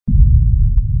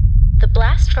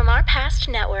Blast from Our Past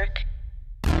Network.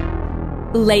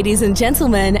 Ladies and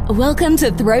gentlemen, welcome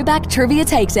to Throwback Trivia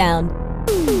Takedown.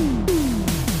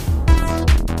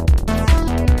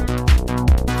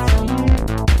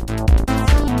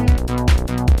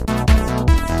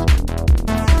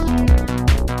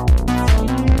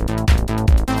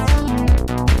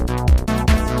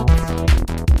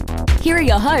 Here are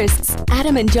your hosts,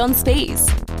 Adam and John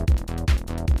Spees.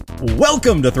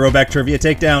 Welcome to Throwback Trivia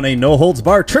Takedown, a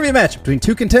no-holds-barred trivia match between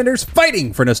two contenders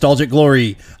fighting for nostalgic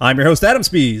glory. I'm your host, Adam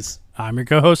Spees. I'm your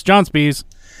co-host, John Spees.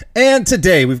 And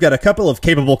today, we've got a couple of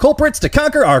capable culprits to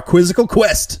conquer our quizzical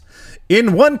quest.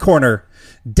 In one corner,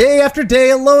 day after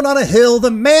day alone on a hill, the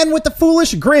man with the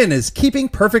foolish grin is keeping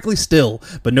perfectly still,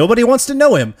 but nobody wants to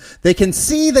know him. They can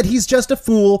see that he's just a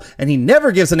fool, and he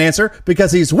never gives an answer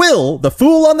because he's Will, the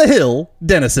fool on the hill,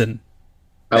 Dennison.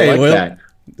 I like Will. that.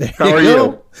 How are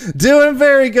you? Doing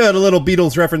very good. A little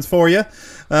Beatles reference for you. Is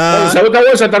that what that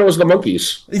was? I thought it was the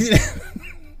Monkees.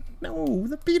 No,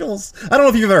 the Beatles. I don't know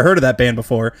if you've ever heard of that band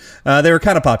before. They were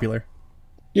kind of popular.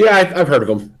 Yeah, I've heard of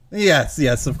them.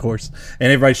 Yes, of course.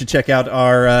 And everybody should check out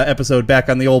our episode back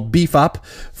on the old Bebop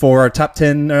for our top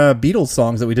 10 Beatles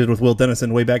songs that we did with Will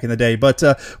Dennison way back in the day. But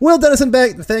Will Dennison,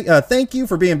 thank you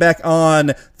for being back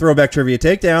on Throwback Trivia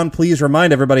Takedown. Please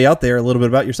remind everybody out there a little bit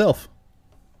about yourself.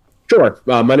 Sure.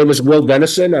 My name is Will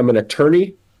Dennison. I'm an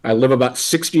attorney. I live about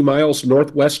 60 miles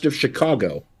northwest of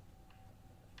Chicago.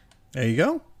 There you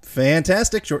go.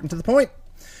 Fantastic. Short and to the point.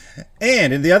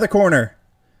 And in the other corner,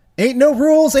 ain't no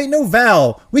rules, ain't no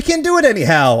vow. We can do it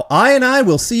anyhow. I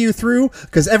will see you through,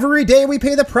 because every day we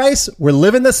pay the price, we're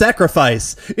living the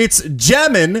sacrifice. It's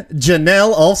jammin'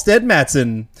 Janelle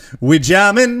Alvstad-Mattson. We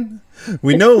jammin'.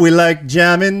 We know we like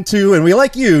jammin' too, and we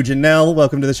like you, Janelle.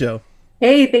 Welcome to the show.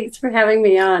 Hey, thanks for having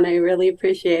me on. I really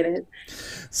appreciate it.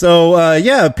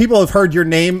 So, people have heard your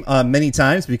name many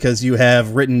times because you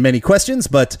have written many questions,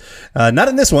 but not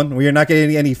in this one. We are not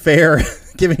getting any fair,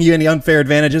 giving you any unfair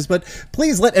advantages, but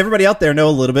please let everybody out there know a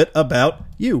little bit about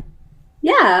you.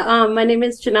 Yeah, my name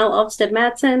is Janelle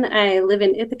Alvstad-Mattson. I live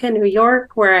in Ithaca, New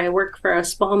York, where I work for a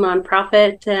small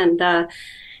nonprofit and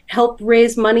help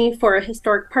raise money for a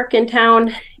historic park in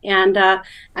town. And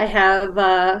I have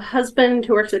a husband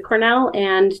who works at Cornell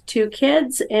and 2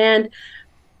 kids and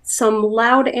some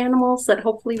loud animals that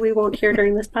hopefully we won't hear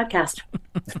during this podcast.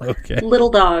 Okay. Little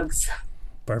dogs.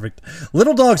 Perfect.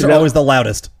 Little dogs are always the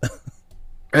loudest.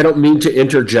 I don't mean to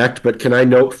interject, but can I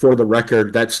note for the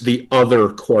record, that's the other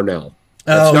Cornell.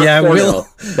 That's not Cornell. Will.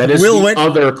 That is the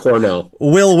other Cornell.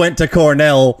 Will went to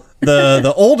Cornell,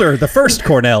 the first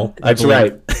Cornell. That's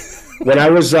right. When I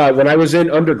was in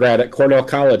undergrad at Cornell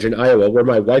College in Iowa, where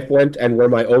my wife went and where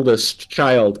my oldest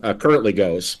child currently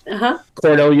goes,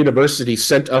 Cornell University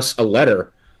sent us a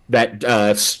letter that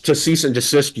to cease and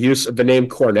desist use of the name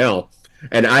Cornell,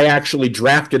 and I actually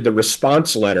drafted the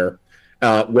response letter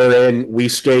wherein we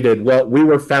stated, "Well, we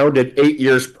were founded 8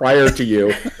 years prior to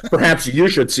you. Perhaps you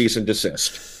should cease and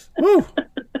desist." Woo.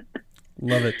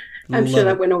 Love it. I'm sure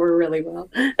that went over really well.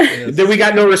 Then we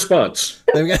got no response.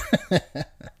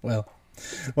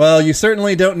 Well, you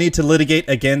certainly don't need to litigate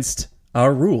against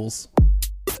our rules.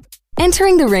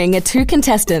 Entering the ring are 2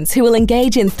 contestants who will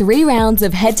engage in 3 rounds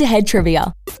of head-to-head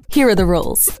trivia. Here are the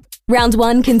rules. Round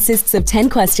 1 consists of 10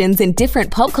 questions in different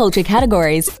pop culture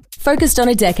categories, focused on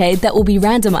a decade that will be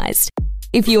randomized.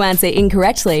 If you answer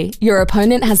incorrectly, your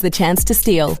opponent has the chance to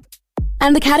steal.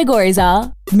 And the categories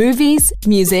are movies,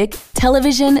 music,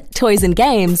 television, toys and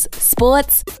games,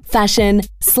 sports, fashion,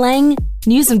 slang,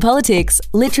 news and politics,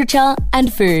 literature,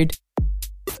 and food.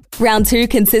 Round 2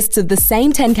 consists of the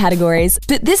same 10 categories,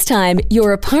 but this time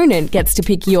your opponent gets to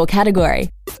pick your category.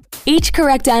 Each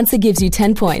correct answer gives you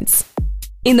 10 points.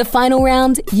 In the final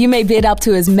round, you may bid up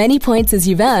to as many points as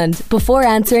you've earned before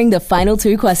answering the final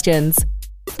 2 questions.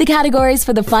 The categories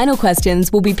for the final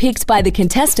questions will be picked by the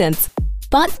contestants,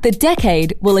 but the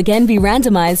decade will again be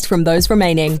randomized from those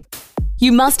remaining.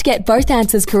 You must get both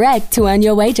answers correct to earn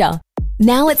your wager.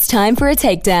 Now it's time for a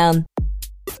takedown.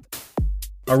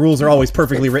 Our rules are always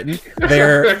perfectly written.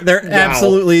 They're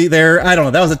absolutely I don't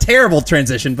know. That was a terrible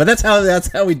transition, but that's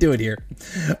how we do it here.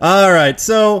 All right.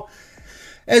 So,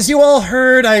 as you all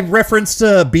heard, I referenced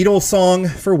a Beatles song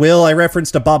for Will. I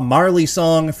referenced a Bob Marley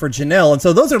song for Janelle. And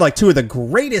so those are like 2 of the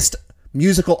greatest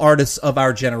musical artists of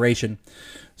our generation.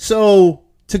 So,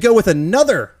 to go with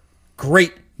another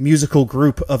great musical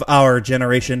group of our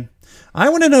generation, I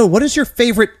want to know, what is your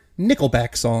favorite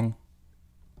Nickelback song?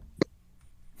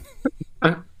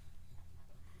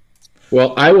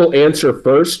 Well, I will answer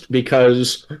first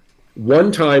because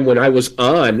one time when I was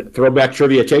on Throwback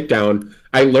Trivia Takedown,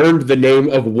 I learned the name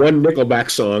of one Nickelback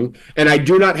song, and I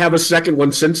do not have a second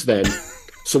one since then.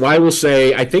 So I will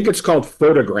say, I think it's called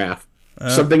Photograph.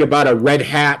 Something about a red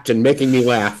hat and making me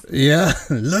laugh. Yeah.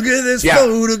 Look at this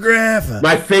photograph.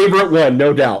 My favorite one,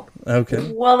 no doubt.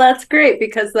 Okay. Well, that's great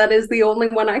because that is the only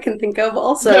one I can think of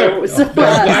also. No. So, I'm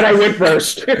glad I went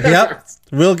first. Yep.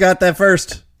 Will got that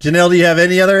first. Janelle, do you have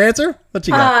any other answer? What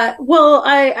you got? Well,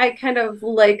 I kind of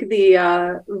like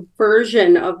the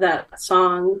version of that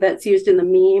song that's used in the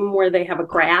meme where they have a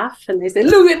graph and they say,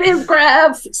 look at this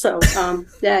graph. So,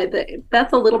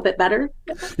 that's a little bit better.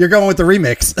 You're going with the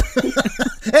remix.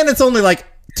 And it's only like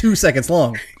 2 seconds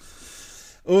long.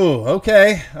 Ooh,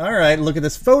 okay. All right. Look at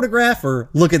this photograph or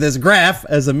look at this graph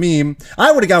as a meme.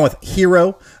 I would have gone with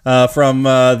Hero from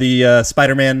the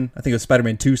Spider-Man, I think it was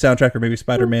Spider-Man 2 soundtrack or maybe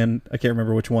Spider-Man. I can't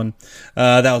remember which one.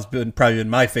 That was probably been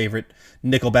my favorite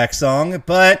Nickelback song.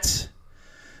 But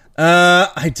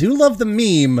I do love the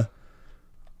meme,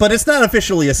 but it's not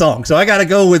officially a song. So I got to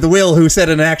go with Will, who said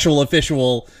an actual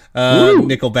official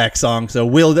Nickelback song. So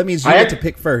Will, that means you get to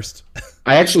pick first.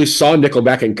 I actually saw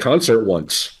Nickelback in concert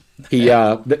once. They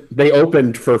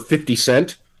opened for 50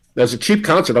 cents. That was a cheap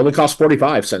concert. Only cost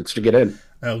 45 cents to get in.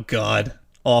 Oh, God.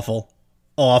 Awful.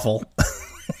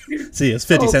 See, it's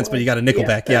 50 cents, but you got a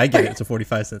Nickelback. Yeah, I get it. It's a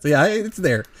 45 cents. Yeah, it's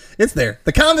there. It's there.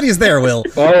 The comedy is there, Will.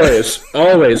 Always.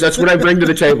 That's what I bring to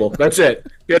the table. That's it.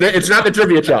 It's not the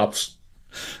trivia chops.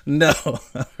 No.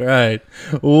 All right.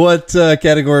 What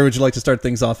category would you like to start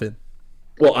things off in?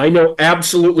 Well, I know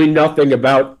absolutely nothing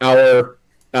about our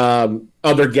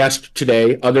other guest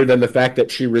today, other than the fact that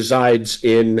she resides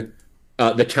in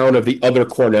the town of the other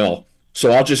Cornell.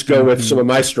 So I'll just go with some of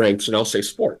my strengths, and I'll say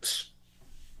sports.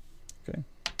 Okay.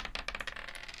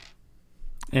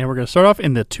 And we're going to start off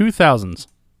in the 2000s.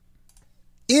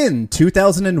 In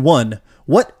 2001,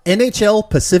 what NHL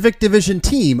Pacific Division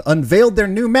team unveiled their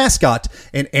new mascot,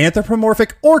 an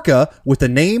anthropomorphic orca with the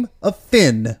name of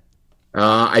Finn?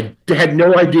 I had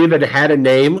no idea that it had a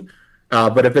name.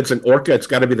 But if it's an orca, it's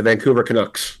got to be the Vancouver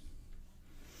Canucks.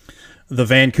 The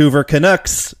Vancouver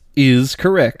Canucks is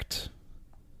correct.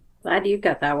 Glad you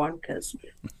got that one because.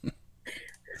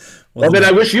 Well, then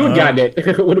I wish you had gotten it.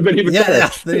 It would have been even better. Yeah,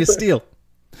 then you steal.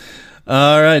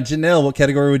 All right, Janelle, what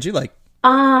category would you like?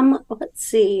 Let's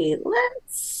see.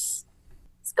 Let's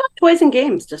go toys and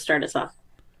games to start us off.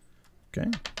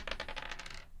 Okay.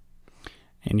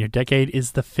 And your decade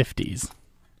is the 50s.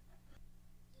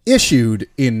 Issued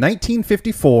in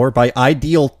 1954 by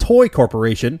Ideal Toy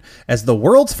Corporation as the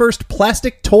world's first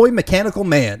plastic toy mechanical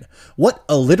man, what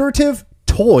alliterative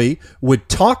toy would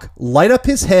talk, light up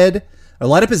his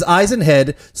eyes and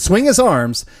head, swing his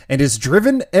arms, and is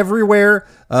driven everywhere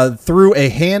through a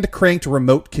hand-cranked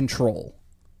remote control?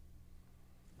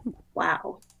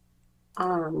 Wow.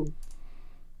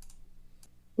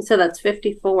 So that's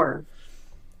 54.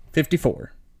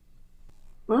 54.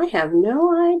 I have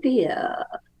no idea.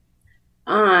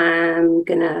 I'm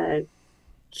gonna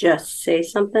just say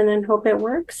something and hope it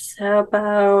works. How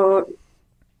about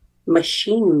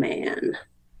Machine Man?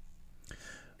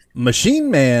 Machine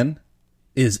Man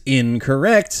is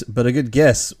incorrect, but a good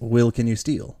guess. Will, can you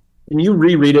steal? Can you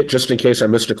reread it just in case I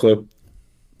missed a clue?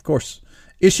 Of course.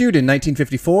 Issued in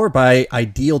 1954 by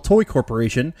Ideal Toy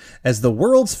Corporation as the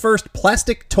world's first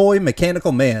plastic toy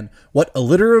mechanical man, what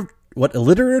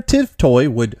alliterative toy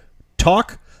would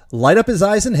talk, light up his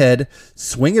eyes and head,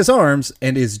 swing his arms,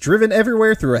 and is driven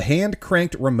everywhere through a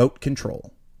hand-cranked remote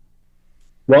control?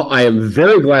 Well, I am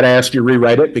very glad I asked you to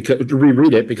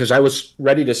reread it because I was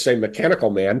ready to say Mechanical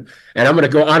Man, and I'm going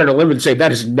to go on a limb and say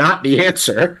that is not the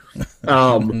answer.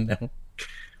 No.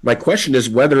 My question is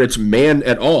whether it's man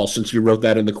at all, since you wrote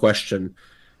that in the question.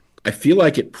 I feel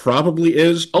like it probably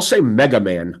is. I'll say Mega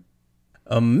Man.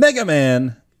 A Mega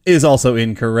Man is also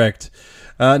incorrect.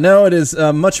 No, it is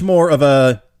much more of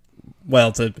a...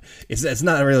 Well, it's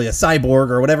not really a cyborg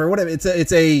or whatever.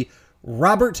 It's a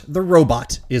Robert the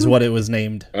Robot is what it was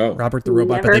named. Oh. Robert the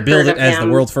Robot, Never but they billed it heard of as the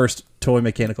him. world's first toy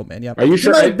mechanical man. Yeah. Are you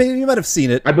sure? You might have seen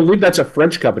it. I believe that's a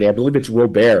French company. I believe it's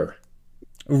Robert.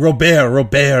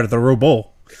 Robert the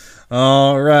Robot.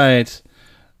 All right.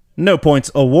 No points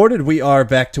awarded. We are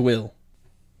back to Will.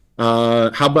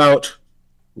 How about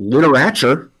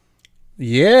Literature?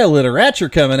 Yeah, literature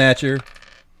coming at you.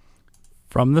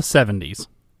 From the 70s.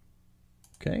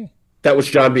 Okay. That was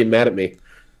John being mad at me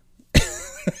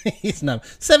He's not.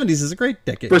 70s is a great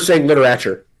decade. for saying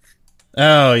Literature.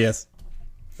 Oh, yes.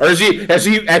 Or has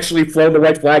he actually flown the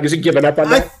white flag? Has he given up on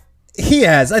that? He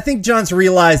has. I think John's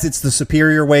realized it's the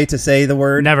superior way to say the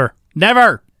word.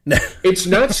 Never. It's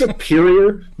not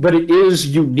superior, but it is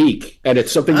unique, and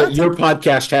it's something that your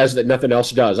podcast has that nothing else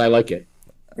does. I like it.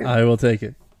 I will take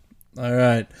it. All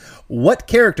right. What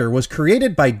character was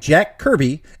created by Jack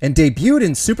Kirby and debuted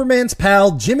in Superman's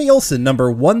pal Jimmy Olsen number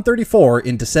 134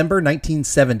 in December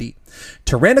 1970?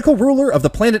 Tyrannical ruler of the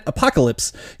planet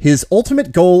Apokolips, his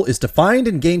ultimate goal is to find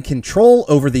and gain control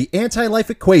over the anti-life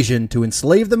equation to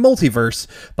enslave the multiverse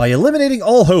by eliminating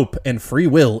all hope and free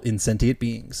will in sentient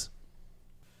beings.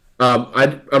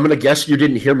 I'm going to guess you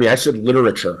didn't hear me. I said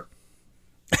literature.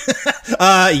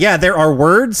 Yeah, there are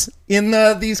words in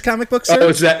these comic books, sir. Oh,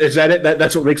 is that it?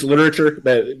 That's what makes literature?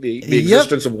 The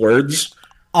existence of words?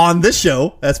 On this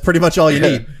show, that's pretty much all you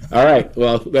need. All right.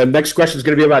 Well, the next question is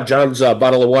going to be about John's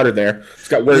bottle of water there. It's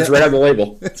got words right on the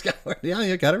label. Yeah,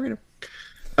 you got to read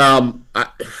them. I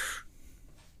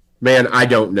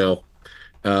don't know.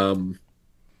 I'm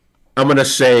going to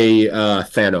say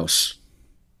Thanos.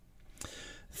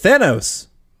 Thanos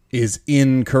is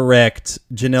incorrect.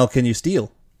 Janelle, can you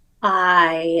steal?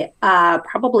 I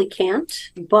probably can't,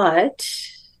 but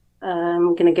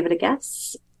I'm going to give it a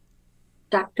guess.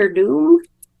 Dr. Doom?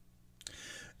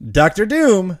 Dr.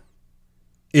 Doom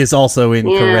is also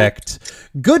incorrect.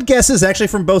 Yeah. Good guesses, actually,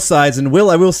 from both sides. And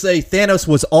I will say Thanos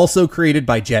was also created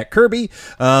by Jack Kirby.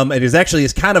 It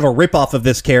is kind of a ripoff of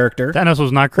this character. Thanos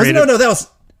was not created.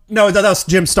 That was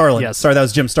Jim Starlin. Yes. Sorry, that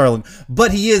was Jim Starlin.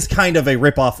 But he is kind of a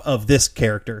ripoff of this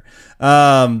character.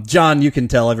 John, you can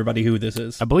tell everybody who this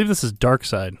is. I believe this is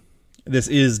Darkseid. This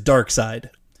is Darkseid.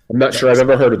 I'm not sure I've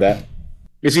ever heard of that.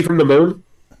 Is he from the moon?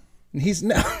 He's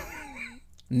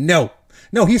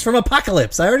No, he's from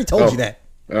Apokolips. I already told you that.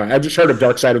 I just heard of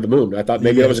Dark Side of the Moon. I thought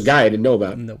maybe that was a guy I didn't know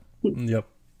about. No. Yep.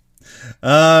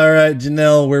 All right,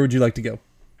 Janelle, where would you like to go?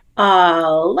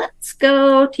 Let's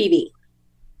go TV.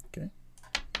 Okay.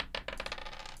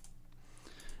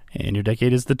 And your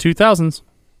decade is the 2000s.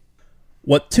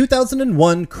 What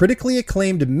 2001 critically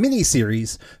acclaimed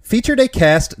miniseries featured a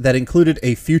cast that included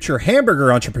a future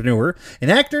hamburger entrepreneur,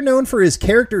 an actor known for his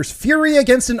character's fury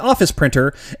against an office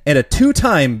printer, and a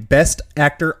two-time Best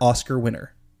Actor Oscar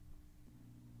winner?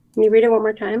 Can you read it one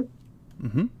more time?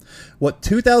 Mm-hmm. What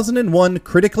 2001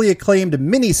 critically acclaimed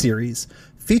miniseries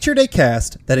featured a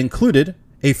cast that included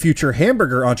a future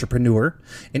hamburger entrepreneur,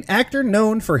 an actor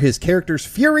known for his character's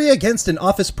fury against an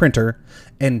office printer,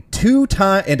 and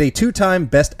a two-time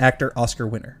Best Actor Oscar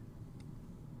winner?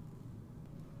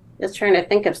 Just trying to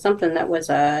think of something that was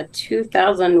a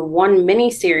 2001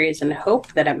 miniseries and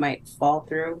hope that it might fall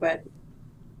through, but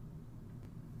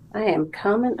I am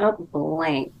coming up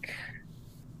blank.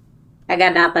 I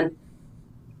got nothing.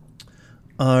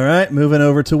 All right, moving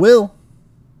over to Will.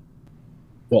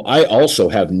 Well, I also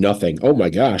have nothing. Oh my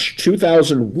gosh.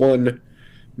 2001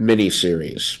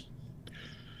 miniseries.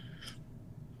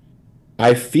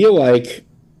 I feel like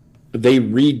they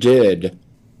redid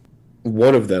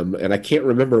one of them, and I can't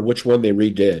remember which one they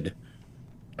redid.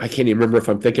 I can't even remember if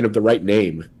I'm thinking of the right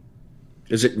name.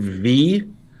 Is it V?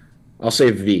 I'll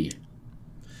say V.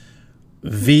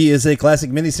 V is a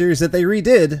classic miniseries that they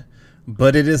redid,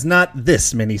 but it is not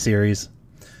this miniseries.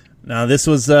 Now, this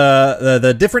was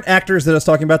the different actors that I was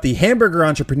talking about. The hamburger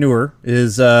entrepreneur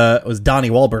was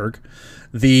Donnie Wahlberg.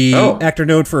 The actor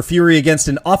known for fury against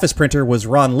an office printer was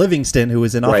Ron Livingston, who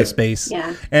was in Office Space.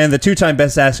 Yeah. And the two-time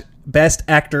Best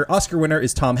Actor Oscar winner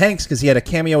is Tom Hanks, because he had a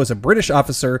cameo as a British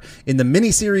officer in the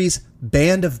miniseries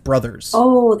Band of Brothers.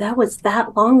 Oh, that was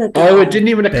that long ago. Oh, it didn't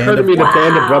even occur to me that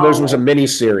Band of Brothers was a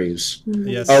miniseries.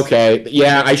 Yes. Okay.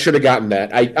 Yeah, I should have gotten that.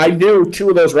 I knew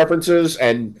two of those references,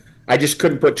 and I just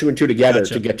couldn't put two and two together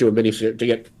to get to a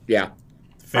miniseries. Fair.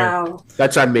 Wow.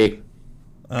 That's on me.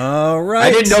 All right.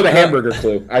 I didn't know the hamburger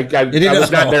clue. I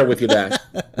was not there with you that.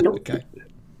 Okay.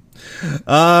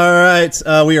 All right.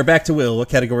 We are back to Will. What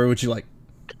category would you like?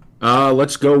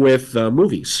 Let's go with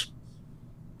movies.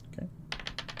 Okay.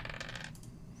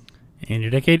 And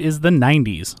your decade is the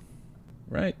 90s.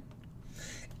 Right.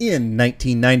 In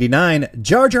 1999,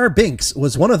 Jar Jar Binks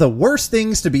was one of the worst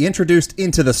things to be introduced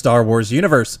into the Star Wars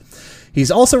universe.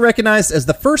 He's also recognized as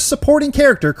the first supporting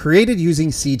character created using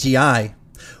CGI.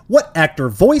 What actor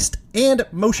voiced and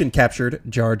motion captured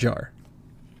Jar Jar?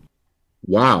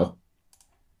 Wow.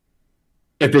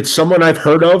 If it's someone I've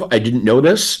heard of, I didn't know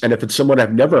this. And if it's someone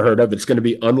I've never heard of, it's going to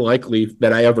be unlikely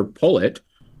that I ever pull it.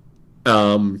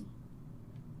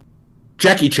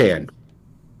 Jackie Chan.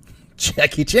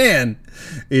 Jackie Chan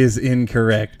is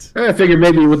incorrect. I figured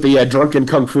maybe with the drunken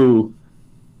kung fu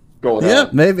going on. Yeah,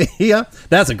 maybe. Yeah,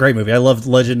 that's a great movie. I loved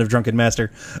Legend of Drunken Master.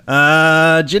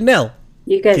 Janelle.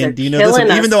 You guys are do you know killing this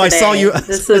one? us Even though today.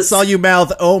 I saw you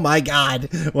mouth, "Oh my god,"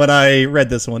 when I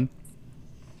read this one.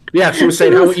 Yeah, she was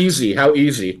saying how easy.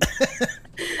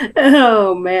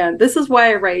 Oh man, this is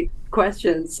why I write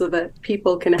questions so that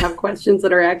people can have questions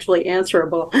that are actually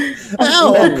answerable.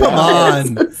 Oh, come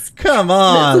on. Come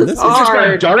on. This is It's just got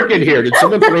hard. dark in here. Did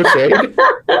someone throw shade?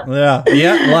 Yeah,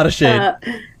 a lot of shade.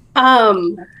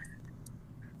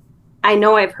 I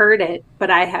know I've heard it, but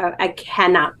I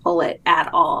cannot pull it at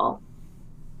all.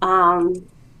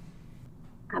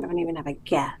 I don't even have a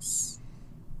guess.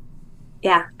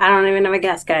 Yeah, I don't even have a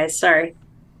guess, guys. Sorry.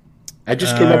 I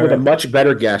just came up with a much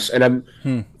better guess, and I'm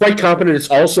quite confident it's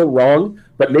also wrong,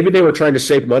 but maybe they were trying to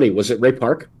save money. Was it Ray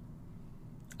Park?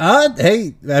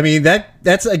 Hey, I mean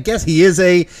that's a guess. He is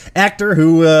a actor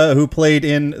who played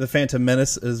in The Phantom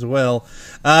Menace as well.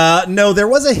 No, there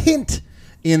was a hint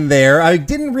in there. I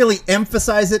didn't really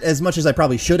emphasize it as much as I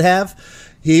probably should have.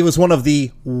 He was one of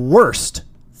the worst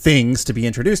things to be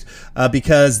introduced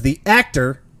because the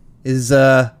actor is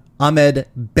Ahmed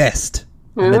Best.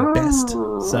 Ahmed Best.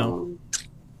 So,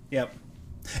 yep.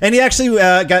 And he actually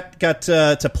got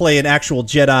to play an actual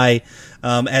Jedi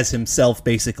as himself,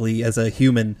 basically as a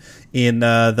human in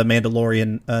The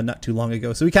Mandalorian not too long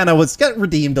ago. So he kind of got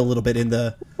redeemed a little bit in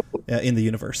the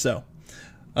universe. So,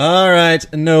 all right,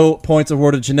 no points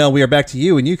awarded. Janelle, we are back to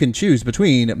you, and you can choose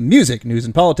between music, news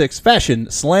and politics, fashion,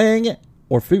 slang,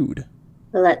 or food.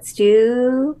 Let's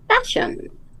do fashion.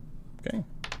 Okay.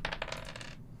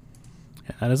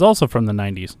 That is also from the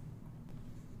 90s.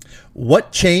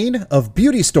 What chain of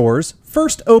beauty stores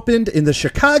first opened in the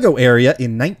Chicago area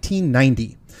in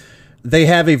 1990? They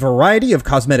have a variety of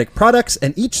cosmetic products,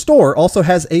 and each store also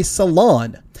has a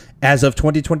salon. As of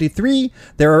 2023,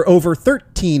 there are over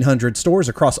 1,300 stores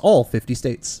across all 50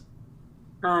 states.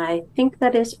 I think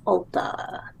that is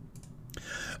Ulta.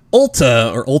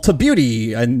 Ulta, or Ulta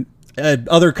Beauty, and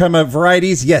other kind of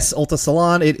varieties. Yes, Ulta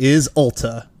Salon, it is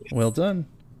Ulta. Well done.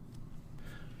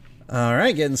 All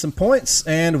right, getting some points.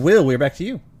 And Will, we're back to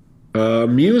you.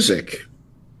 Music.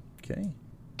 Okay.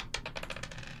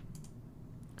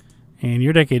 And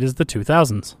your decade is the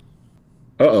 2000s.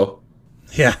 Uh-oh.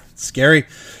 Yeah, scary.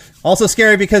 Also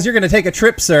scary because you're going to take a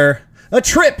trip, sir. A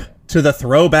trip to the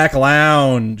Throwback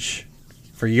Lounge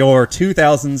for your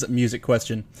 2000s music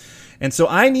question. And so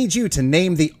I need you to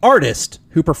name the artist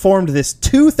who performed this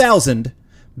 2000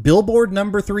 Billboard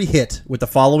 #3 hit with the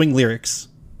following lyrics.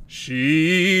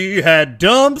 She had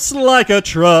dumps like a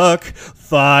truck,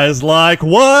 thighs like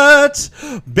what?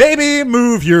 Baby,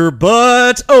 move your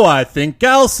butt. Oh, I think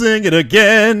I'll sing it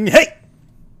again. Hey!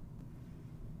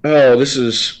 Oh, this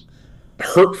is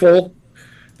hurtful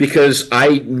because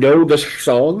I know the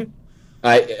song.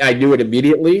 I knew it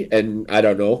immediately, and I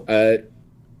don't know.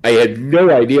 I had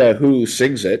no idea who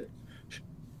sings it.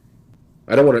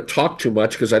 I don't want to talk too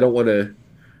much because I don't want to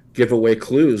give away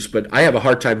clues, but I have a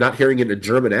hard time not hearing it in a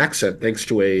German accent thanks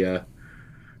to a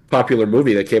popular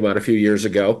movie that came out a few years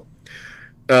ago.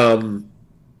 Ben's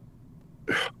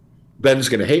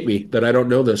going to hate me that I don't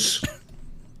know this.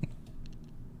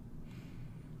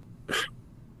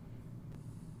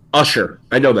 Usher.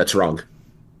 I know that's wrong.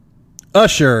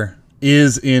 Usher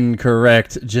is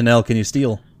incorrect. Janelle, can you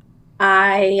steal?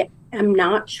 I am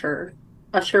not sure.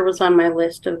 Usher was on my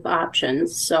list of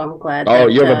options, so I'm glad. Oh,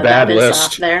 you have a bad that is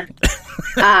list. off there.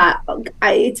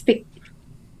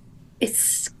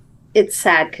 It's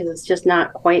sad because it's just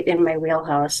not quite in my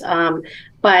wheelhouse.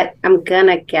 But I'm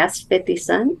gonna guess 50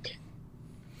 Cent.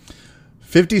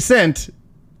 50 Cent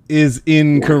is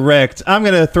incorrect. I'm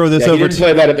going to throw this You over didn't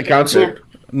play that at the concert.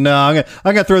 No, I'm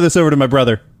gonna throw this over to my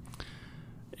brother.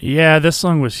 Yeah, this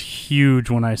song was huge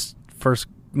when I first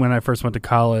went to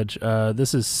college.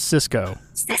 This is Cisco.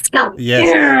 Cisco. Yes,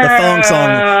 the thong song.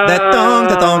 That thong,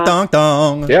 the thong, thong,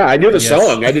 thong. Yeah, I knew the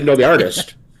song. I didn't know the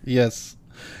artist. Yes,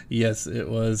 it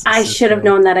was. I Cisco. should have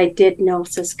known that. I did know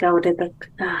Cisco.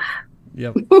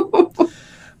 Yep.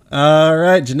 All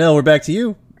right, Janelle, we're back to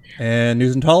you. And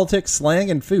news and politics, slang,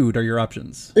 and food are your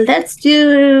options. Let's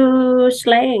do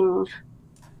slang.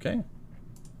 Okay.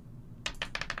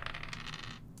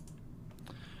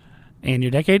 And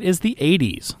your decade is the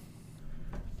 80s.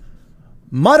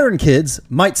 Modern kids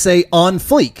might say on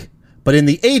fleek, but in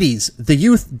the 80s, the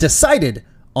youth decided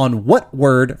on what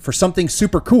word for something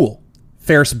super cool.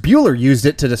 Ferris Bueller used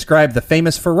it to describe the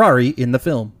famous Ferrari in the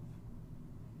film.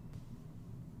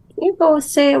 Can you both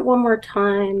say it one more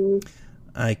time?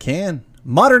 I can.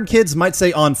 Modern kids might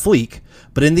say on fleek,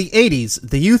 but in the 80s,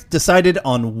 the youth decided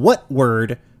on what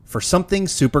word for something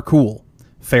super cool.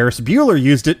 Ferris Bueller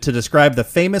used it to describe the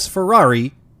famous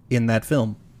Ferrari in that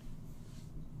film.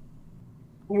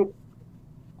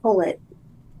 Pull it.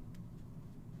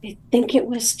 I think it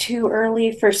was too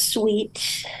early for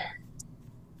sweet,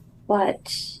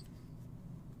 but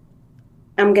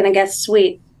I'm going to guess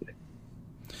sweet.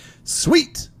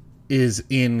 Sweet is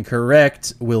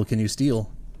incorrect. Will, can you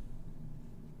steal?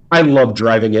 I love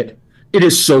driving it. It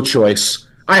is so choice.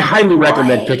 I highly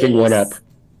recommend picking one up.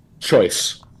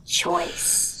 Choice.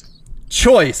 Choice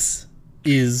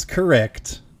is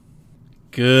correct.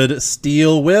 Good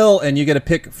steal, Will, and you get a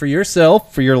pick for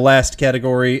yourself for your last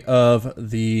category of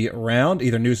the round,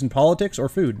 either news and politics or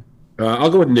food.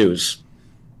 I'll go with news.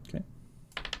 Okay.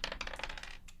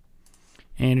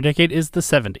 And your decade is the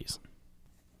 70s.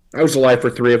 I was alive for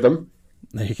 3 of them.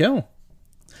 There you go.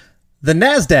 The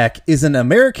NASDAQ is an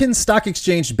American stock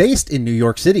exchange based in New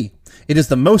York City. It is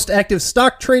the most active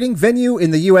stock trading venue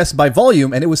in the U.S. by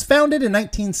volume, and it was founded in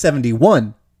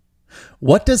 1971.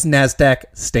 What does NASDAQ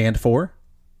stand for?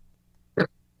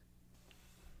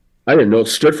 I didn't know it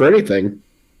stood for anything.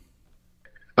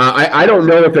 I don't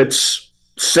know if it's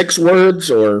 6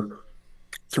 words or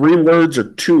 3 words or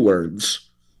 2 words.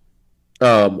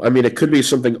 I mean, it could be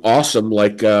something awesome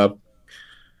like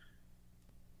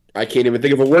I can't even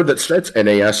think of a word that starts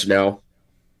NAS now.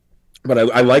 But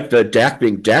I like the DAC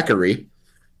being daiquiri.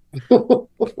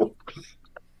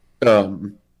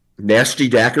 Nasty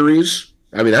daiquiris.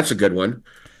 I mean, that's a good one.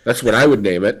 That's what I would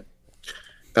name it.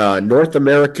 North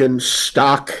American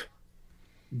Stock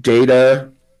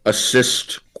Data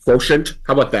Assist Quotient.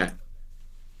 How about that?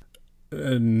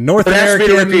 North But ask American...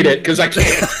 me to repeat it, because I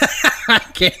can't. I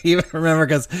can't even remember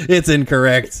because it's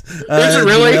incorrect. Is it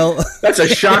really? Janelle... That's a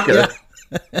shocker.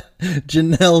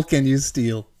 Janelle, can you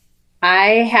steal?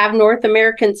 I have North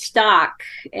American stock,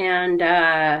 and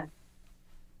the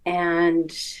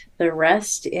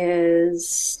rest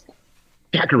is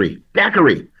Daiquiri.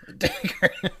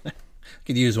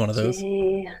 Could use one of those.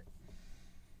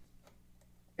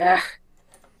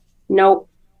 Nope.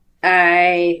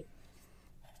 I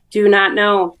do not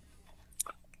know.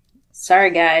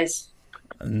 Sorry, guys.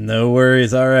 No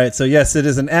worries. All right. So, yes, it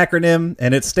is an acronym,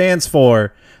 and it stands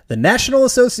for the National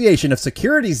Association of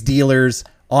Securities Dealers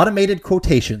Automated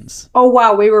Quotations. Oh,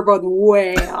 wow. We were both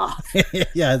way off.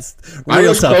 Yeah, it's I real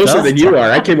was tough. closer than you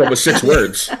are. I came up with 6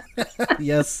 words.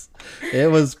 Yes,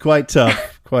 it was quite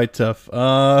tough. Quite tough.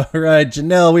 All right,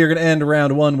 Janelle, we are going to end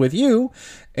round 1 with you,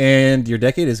 and your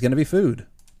decade is going to be food.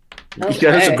 Okay.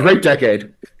 Yeah, that's a great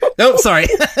decade. Oh, sorry.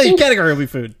 Your category will be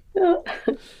food.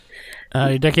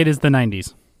 Your decade is the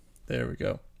 90s. There we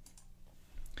go.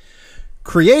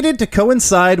 Created to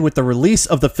coincide with the release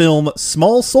of the film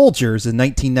Small Soldiers in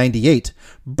 1998,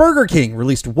 Burger King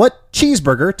released what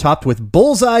cheeseburger topped with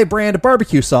Bullseye brand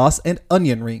barbecue sauce and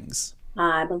onion rings?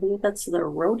 I believe that's the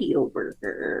rodeo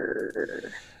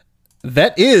burger.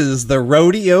 That is the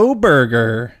rodeo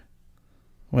burger.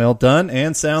 Well done,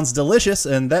 and sounds delicious,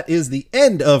 and that is the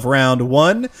end of round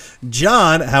 1.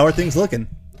 John, how are things looking?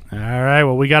 All right,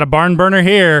 well, we got a barn burner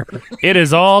here. It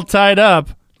is all tied up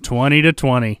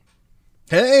 20-20.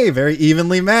 Hey, very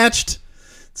evenly matched.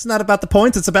 It's not about the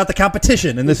points, it's about the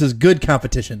competition, and this is good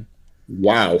competition.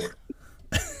 Wow.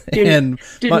 Do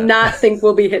not think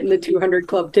we'll be hitting the 200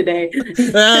 club today.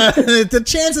 The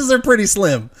chances are pretty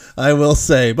slim, I will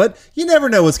say, but you never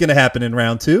know what's going to happen in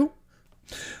round 2.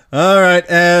 All right,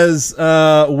 as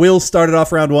Will started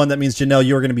off round 1, that means, Janelle,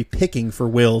 you're going to be picking for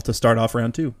Will to start off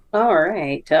round 2. All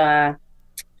right.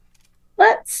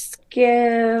 Let's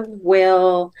give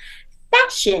Will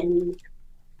fashion.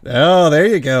 Oh, there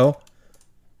you go.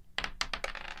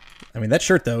 I mean, that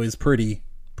shirt, though, is pretty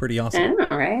awesome.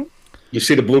 All right. You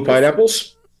see the blue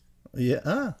pineapples?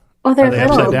 Yeah. Oh, they're Are they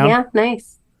little. upside down? Yeah,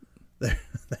 nice. They're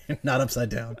not upside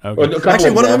down. Okay. Well, a couple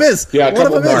Actually, one of them are. is. Yeah, a one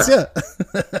of couple them is, are.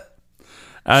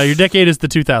 yeah. Your decade is the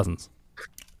 2000s.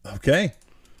 Okay.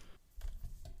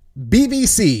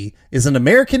 BBC is an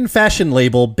American fashion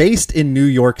label based in New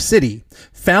York City,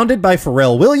 founded by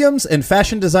Pharrell Williams and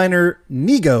fashion designer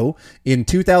Nigo in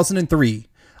 2003.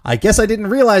 I guess I didn't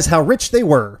realize how rich they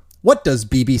were. What does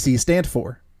BBC stand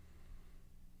for?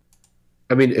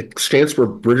 I mean, it stands for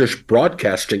British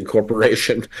Broadcasting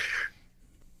Corporation,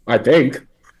 I think.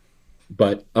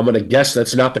 But I'm going to guess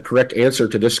that's not the correct answer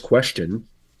to this question.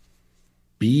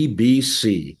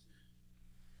 BBC.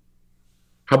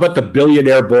 How about the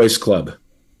Billionaire Boys Club?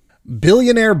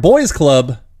 Billionaire Boys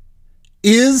Club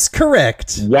is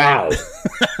correct. Wow.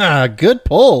 Good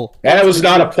pull. That was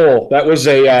not a poll. That was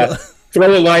a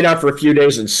throw a line out for a few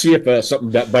days and see if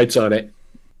something bites on it.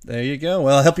 There you go.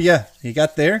 Well, I'll help you. You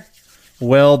got there.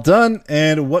 Well done.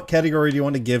 And what category do you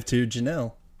want to give to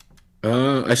Janelle?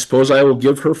 I suppose I will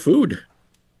give her food.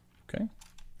 Okay.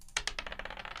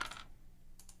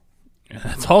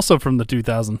 That's also from the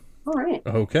 2000s. All right.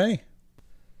 Okay.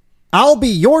 I'll be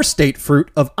your state fruit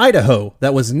of Idaho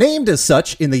that was named as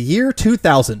such in the year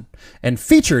 2000 and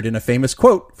featured in a famous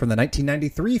quote from the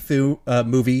 1993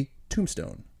 movie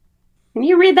Tombstone. Can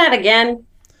you read that again?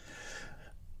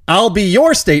 I'll be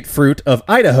your state fruit of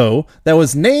Idaho that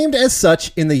was named as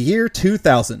such in the year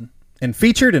 2000 and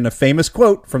featured in a famous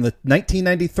quote from the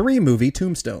 1993 movie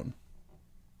Tombstone.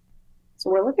 So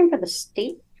we're looking for the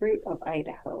state fruit of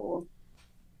Idaho.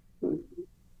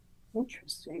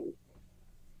 Interesting.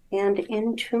 And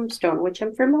in Tombstone, which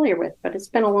I'm familiar with, but it's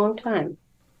been a long time.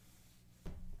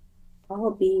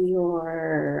 I'll be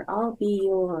your... How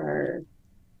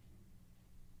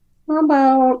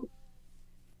about...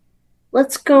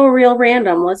 Let's go real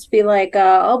random. Let's be like,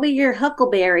 I'll be your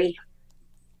huckleberry.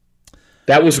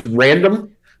 That was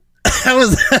random? That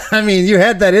was, I mean, you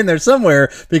had that in there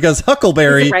somewhere because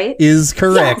huckleberry is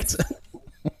correct.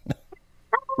 Yes.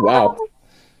 Wow.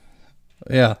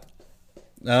 Yeah.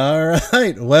 All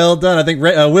right. Well done. I think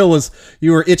Will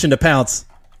you were itching to pounce.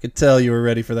 I could tell you were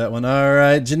ready for that one. All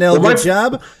right. Janelle, good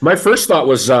job. My first thought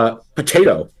was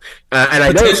potato. And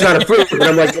I know it's not a fruit, but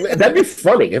I'm like, that'd be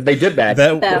funny if they did that.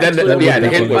 The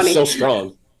hint was so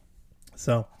strong.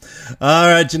 So, all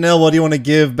right, Janelle, what do you want to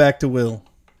give back to Will?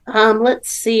 Let's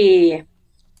see. I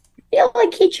feel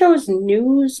like he chose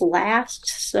news last,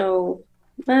 so,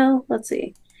 well, let's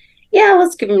see. Yeah,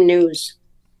 let's give him news.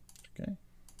 Okay.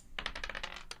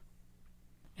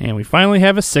 And we finally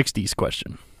have a 60s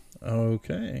question.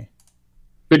 Okay.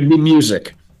 Couldn't be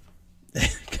music.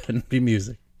 Couldn't be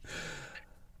music.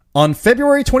 On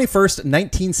February 21st,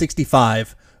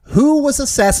 1965, who was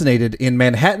assassinated in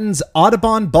Manhattan's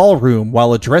Audubon Ballroom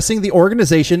while addressing the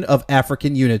Organization of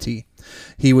African Unity?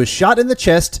 He was shot in the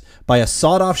chest by a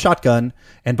sawed-off shotgun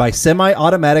and by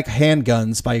semi-automatic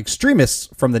handguns by extremists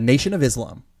from the Nation of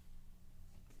Islam.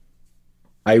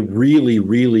 I really,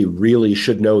 really, really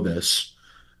should know this.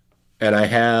 And I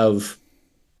have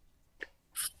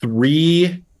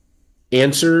 3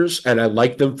 answers, and I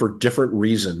like them for different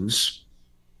reasons.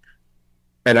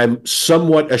 And I'm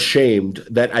somewhat ashamed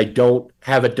that I don't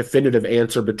have a definitive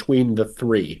answer between the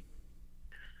 3.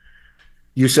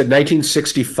 You said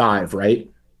 1965, right?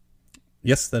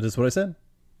 Yes, that is what I said.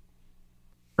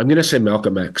 I'm going to say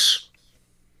Malcolm X.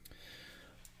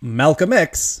 Malcolm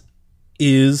X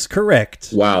is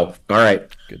correct. Wow. All right.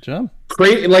 Good job.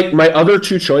 Great. Like my other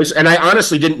 2 choices, and I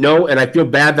honestly didn't know, and I feel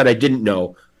bad that I didn't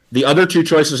know. The other 2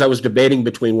 choices I was debating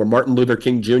between were Martin Luther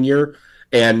King Jr.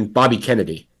 and Bobby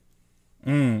Kennedy.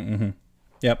 Mm-hmm.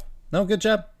 Yep. No, good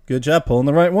job. Good job pulling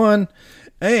the right one.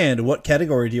 And what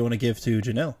category do you want to give to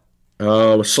Janelle?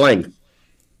 Slang.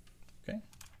 Okay.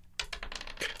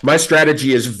 My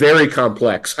strategy is very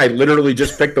complex. I literally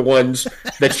just pick the ones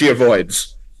that she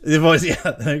avoids. The voice, yeah,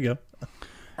 there you go.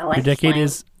 Your decade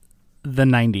is the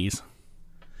 90s.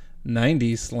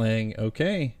 90s slang,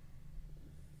 okay.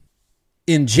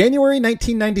 In January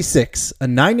 1996, a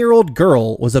 9-year-old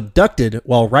girl was abducted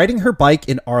while riding her bike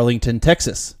in Arlington,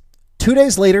 Texas. 2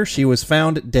 days later, she was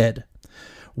found dead.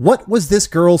 What was this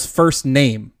girl's first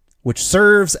name, which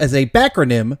serves as a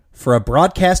backronym for a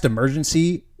broadcast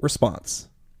emergency response?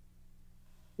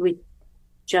 We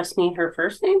just need her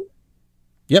first name?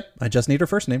 Yep, I just need her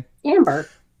first name.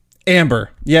 Amber.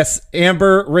 Yes,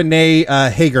 Amber Renee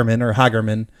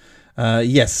Hagerman.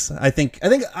 Yes, I think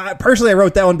personally I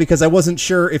wrote that one because I wasn't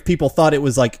sure if people thought it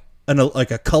was like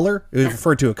a color. It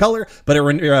referred to a color, but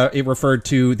it referred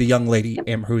to the young lady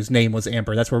whose name was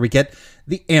Amber. That's where we get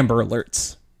the Amber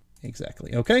Alerts.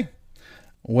 Exactly. Okay.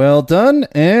 Well done.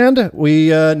 And we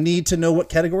need to know what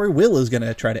category Will is going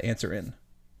to try to answer in.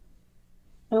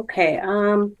 Okay.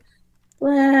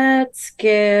 Let's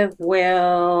give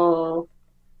Will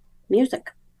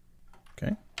music.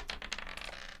 Okay.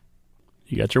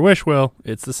 You got your wish, Will.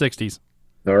 It's the 60s.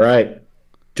 All right.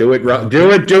 Do it,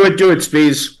 do it,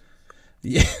 Spees.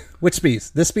 Yeah. Which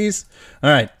Spees? This Spees? All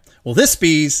right. Well, this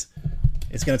Spees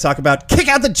is going to talk about Kick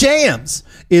Out the Jams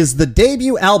is the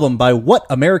debut album by what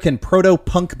American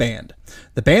proto-punk band?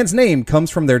 The band's name comes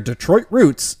from their Detroit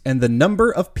roots and the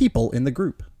number of people in the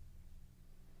group.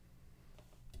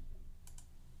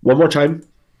 One more time.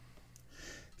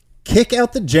 Kick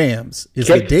Out the Jams is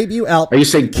the debut album. Are you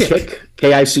saying Kick?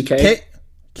 K-I-C-K?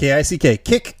 K-I-C-K.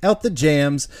 Kick Out the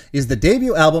Jams is the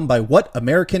debut album by what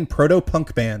American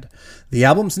proto-punk band? The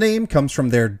album's name comes from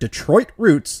their Detroit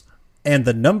roots and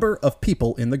the number of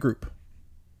people in the group.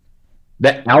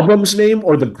 The album's name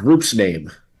or the group's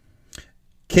name?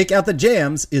 Kick Out the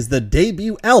Jams is the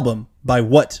debut album by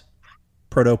what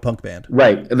proto-punk band?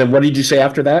 Right. And then what did you say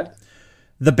after that?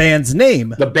 The band's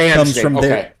name. The band's comes name. From okay.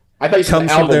 their, I thought you said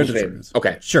the album's name. Roots.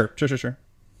 Okay. Sure.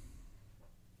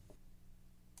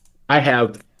 I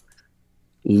have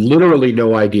literally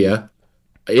no idea.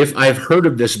 If I've heard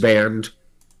of this band,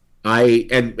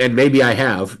 and maybe I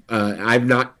have, I'm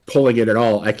not pulling it at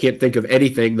all. I can't think of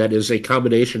anything that is a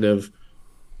combination of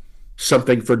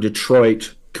something for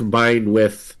Detroit combined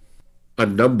with a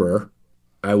number.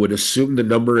 I would assume the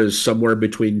number is somewhere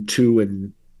between 2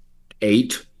 and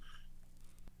 8.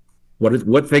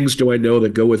 What things do I know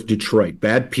that go with Detroit?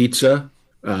 Bad pizza,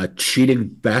 cheating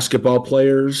basketball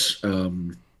players.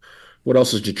 What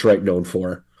else is Detroit known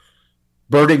for?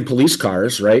 Burning police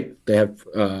cars, right? They have.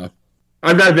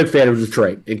 I'm not a big fan of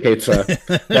Detroit. In case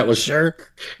that was sure.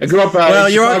 I grew up. Well,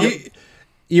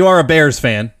 you are a Bears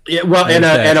fan. Yeah, well,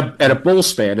 and a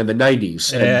Bulls fan in the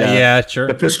 '90s. And, yeah, sure.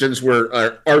 The Pistons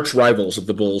were arch rivals of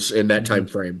the Bulls in that time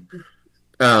frame.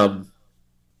 I'm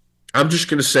just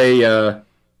going to say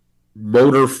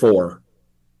Motor 4.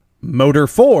 Motor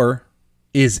 4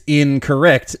 is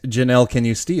incorrect. Janelle, can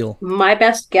you steal? My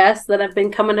best guess that I've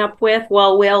been coming up with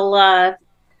while Will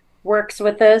works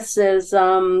with this is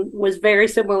was very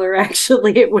similar.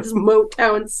 Actually, it was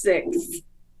Motown 6.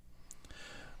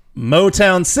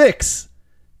 Motown 6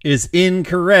 is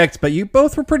incorrect, but you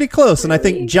both were pretty close, and I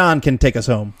think John can take us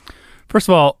home. First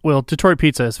of all, Will, Detroit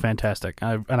pizza is fantastic,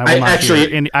 I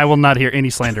will not hear any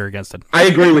slander against it. I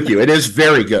agree with you. It is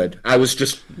very good. I was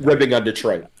just ribbing on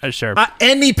Detroit. Sure.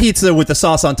 Any pizza with the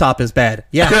sauce on top is bad.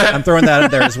 Yeah, I'm throwing that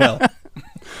out there as well.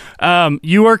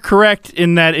 You are correct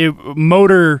in that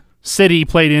Motor City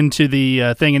played into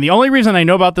the thing, and the only reason I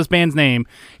know about this band's name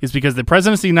is because the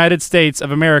President of the United States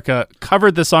of America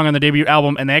covered this song on the debut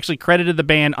album, and they actually credited the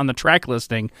band on the track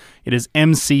listing. It is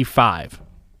MC5.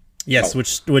 Yes,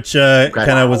 which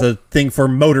kind of was a thing for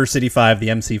Motor City 5, the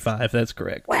MC5. That's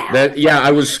correct. Wow.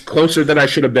 I was closer than I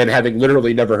should have been, having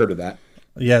literally never heard of that.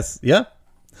 Yes, yeah.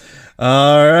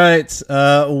 All right,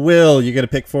 Will, you got to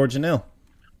pick for Janelle.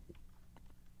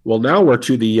 Well, now we're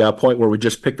to the point where we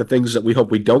just pick the things that we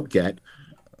hope we don't get.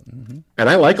 Mm-hmm. And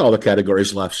I like all the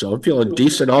categories left, so I'm feeling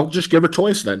decent. I'll just give her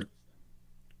choice then.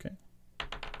 Okay.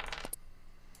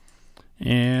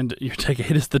 And your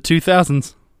decade is the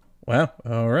 2000s. Wow.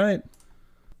 All right.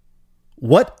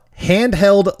 What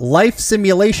handheld life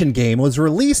simulation game was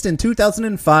released in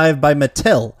 2005 by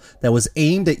Mattel that was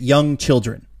aimed at young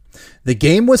children? The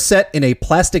game was set in a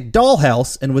plastic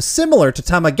dollhouse and was similar to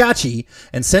Tamagotchi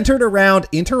and centered around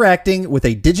interacting with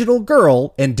a digital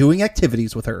girl and doing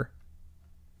activities with her.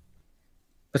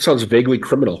 That sounds vaguely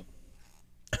criminal.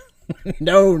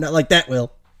 No, not like that,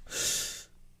 Will.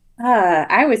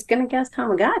 I was going to guess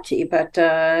Tamagotchi, but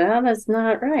that is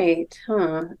not right.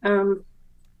 Huh. Will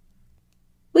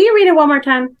you read it one more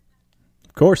time?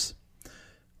 Of course.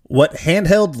 What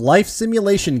handheld life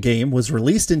simulation game was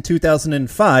released in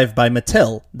 2005 by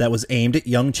Mattel that was aimed at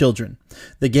young children?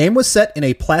 The game was set in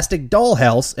a plastic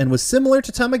dollhouse and was similar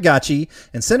to Tamagotchi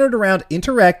and centered around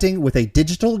interacting with a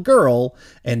digital girl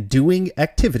and doing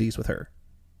activities with her.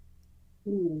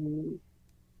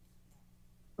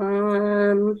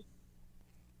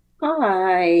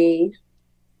 I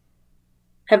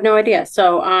have no idea,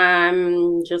 so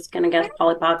I'm just going to guess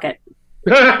Polly Pocket.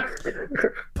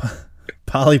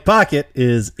 Polly Pocket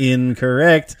is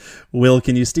incorrect. Will,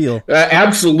 can you steal?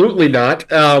 Absolutely not.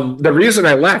 The reason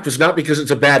I laughed is not because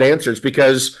it's a bad answer. It's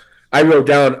because I wrote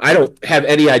down, I don't have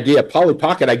any idea. Polly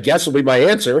Pocket, I guess, will be my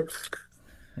answer.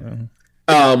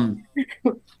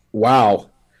 Wow.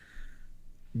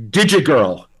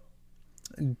 Digigirl.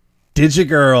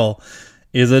 Digigirl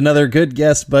is another good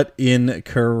guess, but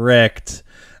incorrect.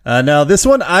 Now, this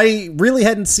one I really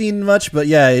hadn't seen much, but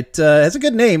yeah, it has a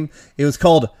good name. It was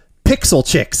called Pixel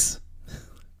Chicks.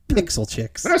 Pixel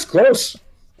Chicks. That's close.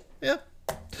 Yeah.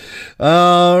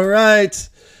 All right.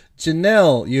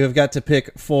 Janelle, you have got to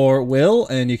pick for Will,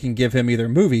 and you can give him either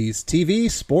movies, TV,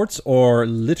 sports, or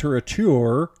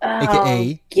literature,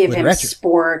 a.k.a. give literature. him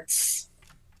sports.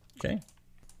 Okay.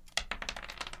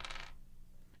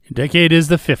 Your decade is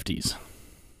the 50s.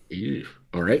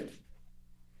 All right.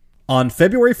 On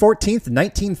February 14th,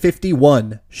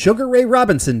 1951, Sugar Ray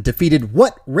Robinson defeated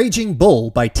what Raging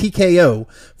Bull by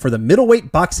TKO for the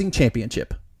middleweight boxing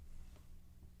championship?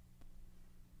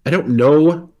 I don't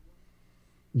know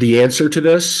the answer to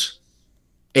this,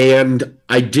 and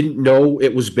I didn't know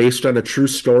it was based on a true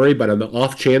story, but on the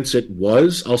off chance it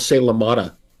was, I'll say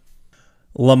LaMotta.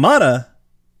 LaMotta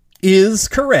is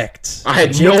correct. I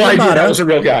had no idea that was a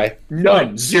real guy.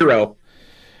 None. Zero.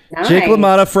 Nice. Jake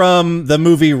LaMotta from the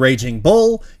movie Raging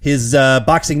Bull. His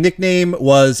boxing nickname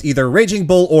was either Raging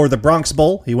Bull or the Bronx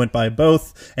Bull. He went by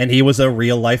both, and he was a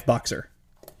real-life boxer.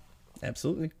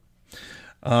 Absolutely.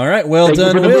 All right, well Thank done,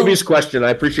 you for the Will. movies question. I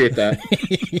appreciate that.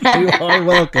 You are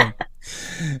welcome.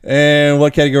 And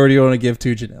what category do you want to give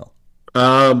to Janelle?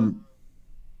 I'm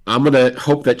going to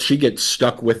hope that she gets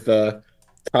stuck with the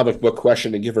comic book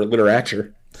question and give her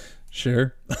literature.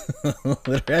 Sure.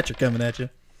 Literature coming at you.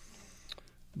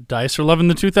 Dice are loving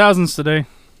the 2000s today.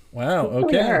 Wow, Here we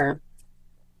okay. are.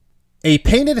 A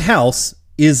Painted House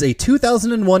is a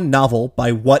 2001 novel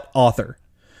by what author?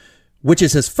 Which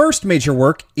is his first major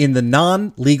work in the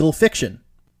non-legal fiction.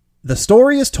 The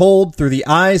story is told through the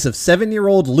eyes of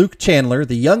 7-year-old Luke Chandler,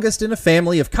 the youngest in a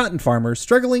family of cotton farmers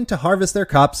struggling to harvest their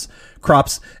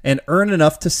crops and earn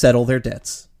enough to settle their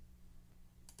debts.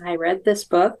 I read this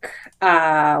book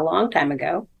a long time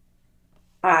ago.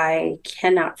 I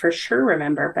cannot for sure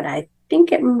remember, but I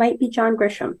think it might be John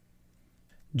Grisham.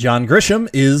 John Grisham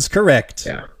is correct.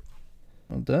 Yeah.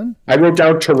 Well done. I wrote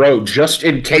down Tarot just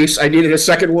in case I needed a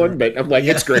second one, but I'm like,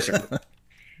 it's Grisham.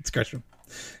 It's Grisham.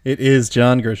 It is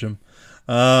John Grisham.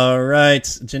 All right.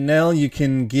 Janelle, you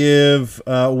can give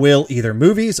Will either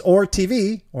movies or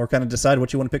TV, or kind of decide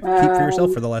what you want to keep for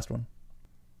yourself for the last one.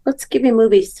 Let's give you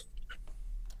movies.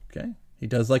 Okay. He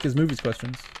does like his movies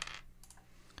questions.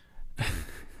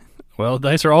 Well,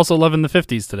 dice are also loving the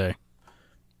 50s today.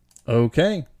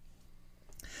 Okay.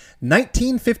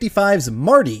 1955's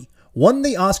Marty won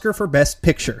the Oscar for Best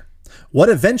Picture. What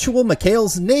eventual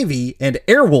McHale's Navy and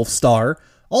Airwolf star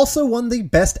also won the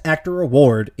Best Actor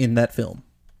award in that film?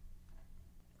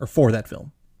 Or for that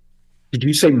film? Did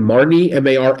you say Marnie?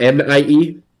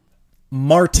 M-A-R-N-I-E?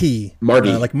 Marty.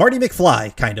 Marty. Like Marty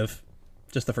McFly, kind of.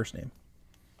 Just the first name.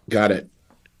 Got it.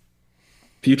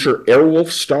 Future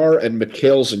Airwolf star and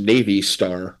McHale's Navy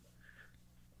star.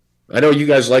 I know you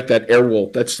guys like that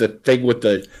Airwolf. That's the thing with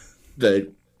the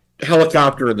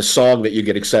helicopter and the song that you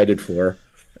get excited for.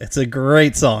 It's a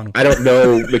great song. I don't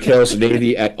know McHale's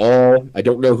Navy at all. I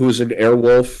don't know who's in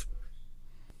Airwolf.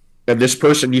 And this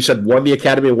person, you said, won the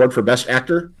Academy Award for Best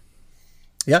Actor?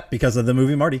 Yeah, because of the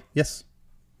movie Marty. Yes.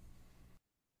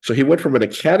 So he went from an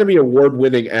Academy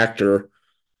Award-winning actor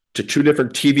to 2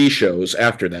 different TV shows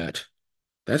after that.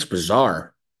 That's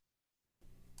bizarre.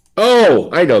 Oh,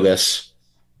 I know this.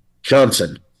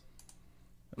 Johnson.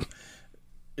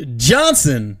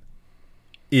 Johnson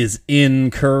is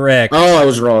incorrect. Oh, I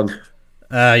was wrong.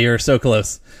 You're so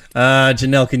close.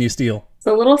 Janelle, can you steal? It's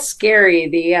a little scary,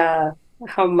 the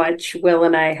how much Will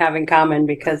and I have in common,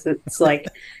 because it's like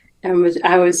I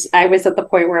was at the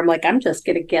point where I'm like, I'm just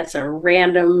gonna guess a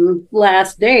random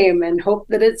last name and hope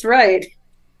that it's right.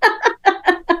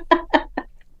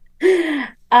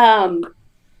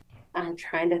 I'm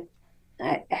trying to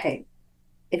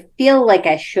I feel like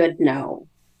I should know,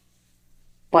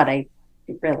 but I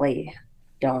really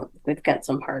don't. We've got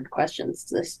some hard questions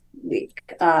this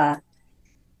week. I'm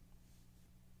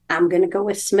gonna go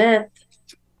with Smith.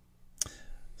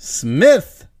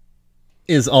 Smith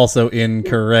is also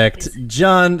incorrect.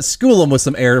 John, school him with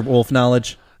some Airwolf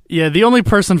knowledge. Yeah, the only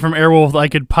person from Airwolf that I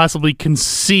could possibly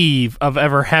conceive of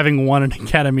ever having won an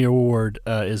Academy Award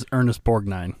is Ernest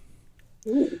Borgnine.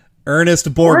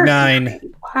 Ernest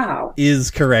Borgnine Wow. is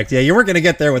correct. Yeah, you weren't going to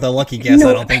get there with a lucky guess,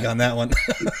 I don't think, on that one.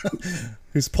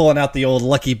 Who's pulling out the old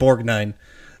lucky Borgnine?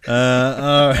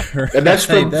 Right. And that's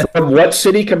from what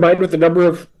city combined with the number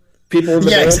of people in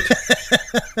the band?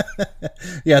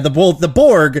 Yeah, the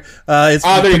Borg is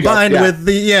combined Yeah. with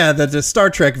the Star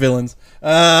Trek villains.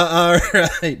 All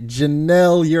right,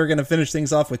 Janelle, you're going to finish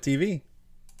things off with TV.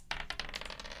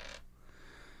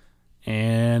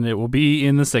 And it will be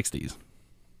in the 60s.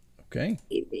 Okay.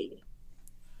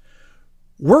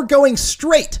 We're going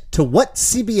straight to what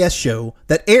CBS show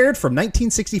that aired from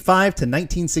 1965 to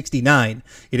 1969.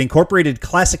 It incorporated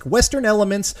classic Western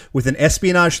elements with an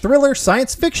espionage thriller,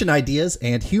 science fiction ideas,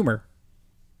 and humor.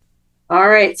 All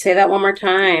right, say that one more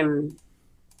time.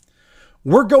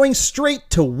 We're going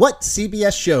straight to what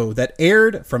CBS show that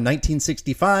aired from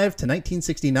 1965 to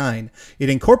 1969. It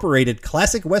incorporated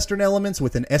classic Western elements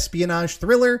with an espionage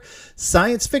thriller,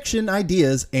 science fiction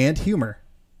ideas, and humor.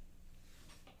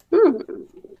 I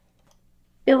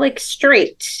feel like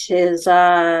straight is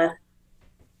a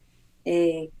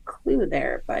clue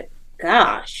there, but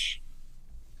gosh.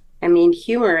 I mean,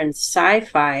 humor and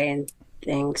sci-fi and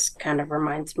things kind of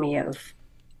reminds me of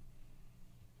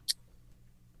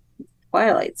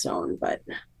Twilight Zone, but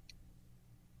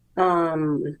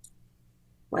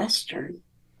Western.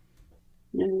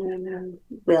 No.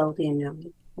 Will, do you know?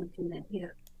 Looking at you.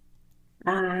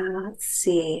 Let's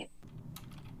see.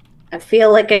 I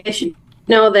feel like I should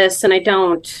know this, and I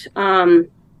don't. I'm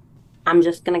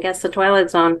just gonna guess the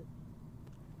Twilight Zone.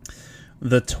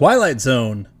 The Twilight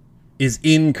Zone is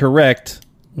incorrect.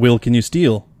 Will, can you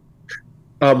steal?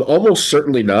 Almost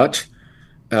certainly not.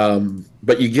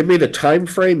 But you give me the time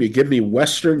frame, you give me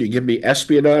Western, you give me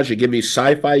espionage, you give me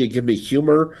sci-fi, you give me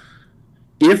humor.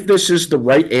 If this is the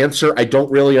right answer, I don't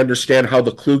really understand how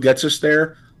the clue gets us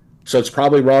there. So it's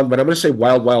probably wrong, but I'm going to say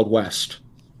Wild Wild West.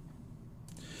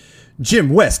 Jim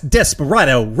West,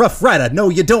 Desperado, Rough Rider, no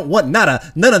you don't want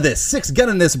nada, none of this, six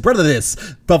gunning this, brother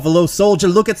this, Buffalo Soldier,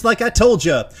 look it's like I told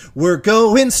ya, we're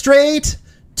going straight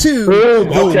to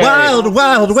the Wild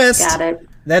Wild West. Got it.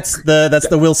 That's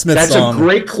the Will Smith song. That's a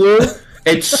great clue.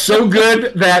 It's so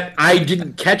good that I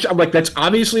didn't catch. I'm like, that's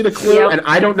obviously the clue, and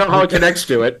I don't know how it connects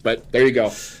to it, but there you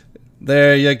go.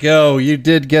 There you go. You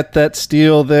did get that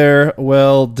steal there.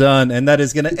 Well done. And that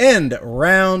is going to end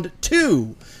round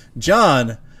 2.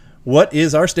 John, what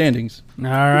is our standings? All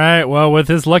right. Well, with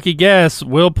his lucky guess,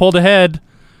 Will pulled ahead.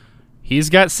 He's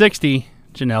got 60.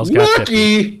 Janelle's got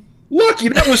 50. Lucky.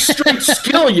 That was straight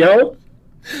skill, yo.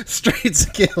 Straight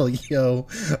skill, yo.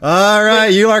 All right.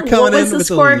 You are coming in. What was the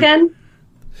score again?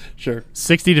 Sure.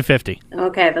 60 to 50.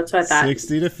 Okay, that's what I thought.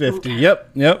 60 to 50. Okay.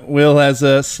 Yep. Will has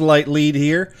a slight lead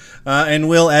here. And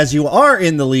Will, as you are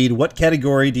in the lead, what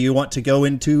category do you want to go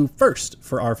into first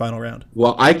for our final round?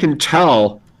 Well, I can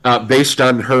tell based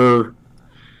on her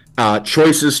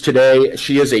choices today,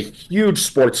 she is a huge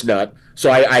sports nut. So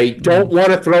I don't want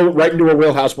to throw it right into her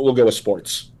wheelhouse, but we'll go with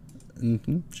sports.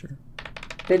 Mm-hmm. Sure.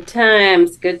 Good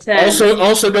times.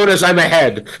 Also known as I'm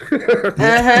ahead.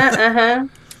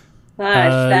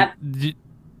 The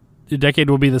decade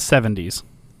will be the 70s.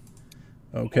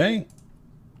 Okay.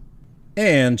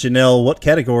 And Janelle, what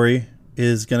category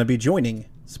is going to be joining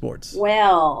sports?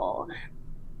 Well,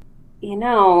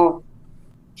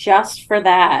 just for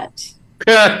that,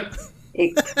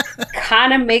 it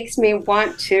kind of makes me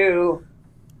want to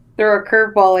throw a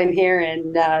curveball in here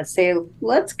and say,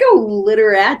 let's go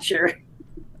literature.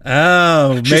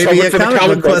 Oh, maybe a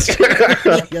comic book question.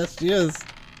 Yes, she is.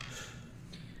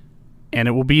 And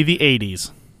it will be the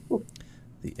 80s.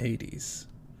 The 80s.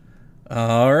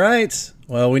 All right.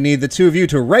 Well, we need the two of you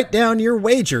to write down your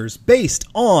wagers based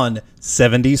on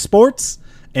 70s sports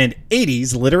and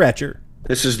 80s literature.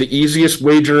 This is the easiest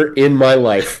wager in my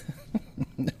life.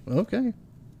 Okay.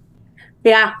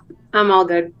 Yeah, I'm all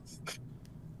good.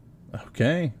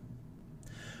 Okay.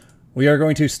 We are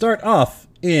going to start off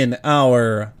in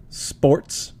our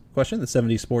sports question, the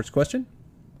 70s sports question.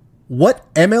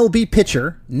 What MLB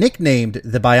pitcher, nicknamed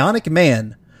the Bionic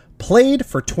Man, played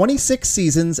for 26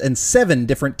 seasons and 7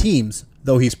 different teams,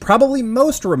 though he's probably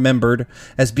most remembered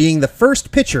as being the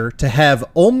first pitcher to have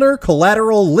ulnar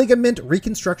collateral ligament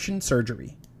reconstruction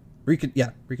surgery?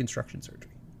 Reconstruction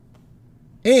surgery.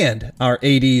 And our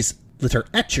 80s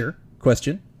literature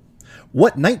question.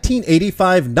 What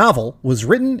 1985 novel was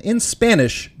written in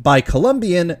Spanish by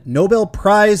Colombian Nobel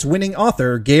Prize-winning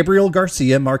author Gabriel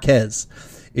Garcia Marquez?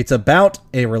 It's about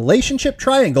a relationship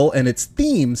triangle, and its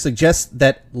theme suggests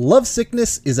that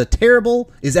lovesickness is as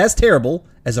terrible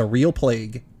as a real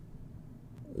plague.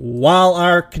 While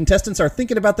our contestants are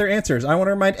thinking about their answers, I want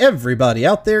to remind everybody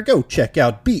out there, go check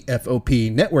out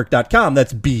bfopnetwork.com.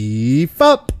 That's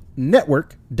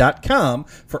bfopnetwork.com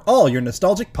for all your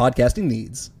nostalgic podcasting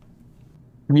needs.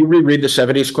 Can you reread the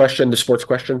 70s question, the sports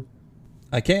question?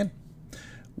 I can.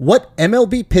 What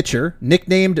MLB pitcher,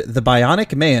 nicknamed the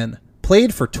Bionic Man,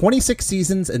 played for 26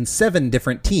 seasons and 7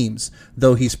 different teams,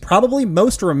 though he's probably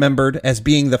most remembered as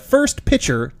being the first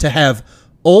pitcher to have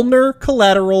ulnar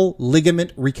collateral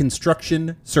ligament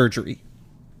reconstruction surgery?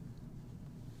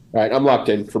 All right, I'm locked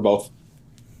in for both.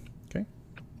 Okay.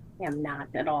 I'm not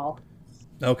at all.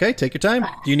 Okay, take your time.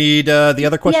 Do you need the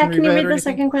other question? Yeah, can you read the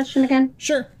second question again?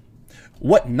 Sure.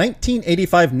 What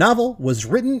 1985 novel was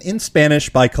written in Spanish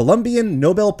by Colombian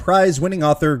Nobel Prize-winning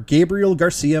author Gabriel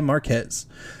Garcia Marquez?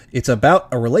 It's about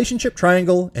a relationship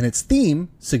triangle, and its theme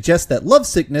suggests that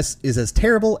lovesickness is as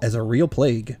terrible as a real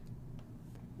plague.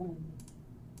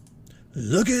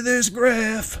 Look at this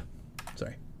graph.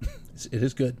 Sorry. It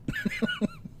is good. You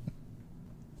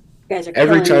guys are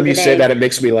Every time you today. say that, it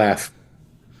makes me laugh.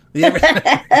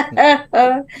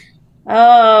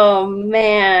 Oh,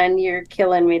 man, you're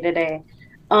killing me today.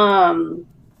 I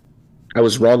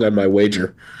was wrong on my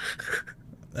wager.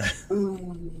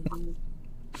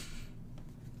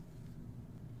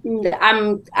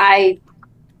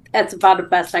 That's about the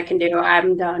best I can do.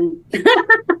 I'm done.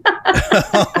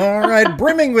 All right,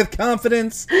 brimming with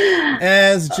confidence.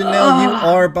 As Janelle, you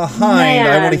are behind.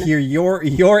 Man. I want to hear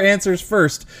your answers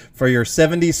first for your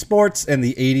 70s sports and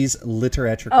the 80s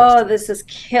literature question. Oh, this is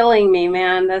killing me,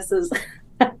 man. This is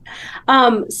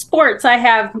sports. I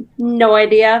have no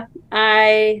idea.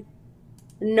 I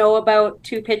know about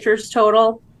 2 pitchers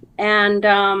total, and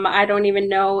I don't even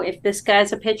know if this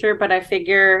guy's a pitcher, but I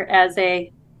figure as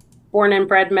a born and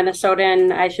bred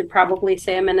Minnesotan, I should probably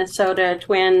say a Minnesota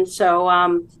Twin. So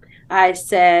I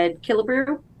said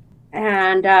Killebrew.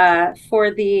 And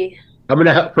for the... I'm going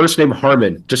to have first name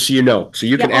Harmon, just so you know. So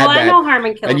you can add that. I know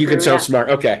Harmon Killebrew. And you can sound smart.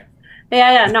 Okay.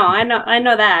 Yeah. No, I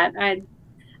know that.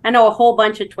 I know a whole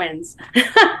bunch of twins. There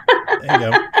you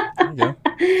go. There you go.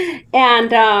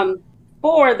 And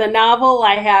for the novel,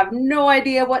 I have no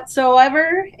idea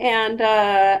whatsoever, and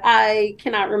I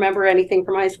cannot remember anything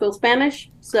from high school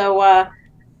Spanish. So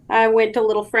I went a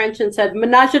little French and said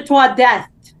 "Menage a trois death."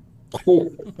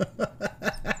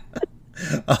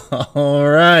 All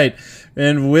right.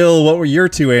 And Will, what were your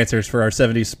two answers for our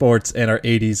 70s sports and our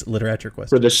 80s literature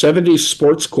question? For the 70s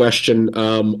sports question,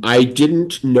 I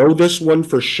didn't know this one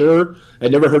for sure. I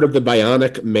never heard of the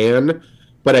Bionic Man,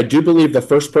 but I do believe the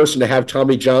first person to have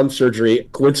Tommy John surgery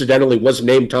coincidentally was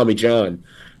named Tommy John.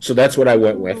 So that's what I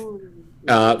went with.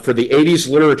 For the 80s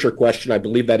literature question, I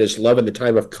believe that is Love in the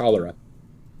Time of Cholera.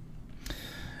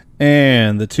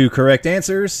 And the two correct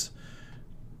answers.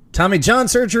 Tommy John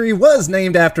surgery was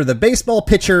named after the baseball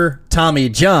pitcher Tommy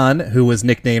John, who was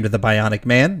nicknamed the Bionic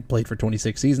Man, played for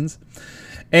 26 seasons.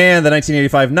 And the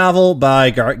 1985 novel by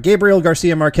Gabriel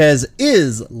Garcia Marquez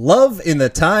is Love in the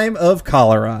Time of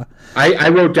Cholera. I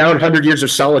wrote down 100 Years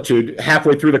of Solitude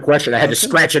halfway through the question. I had to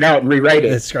scratch it out and rewrite it.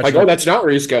 That's not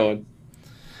where he's going.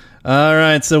 All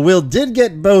right, so Will did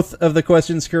get both of the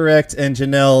questions correct, and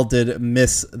Janelle did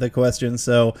miss the question.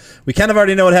 So we kind of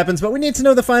already know what happens, but we need to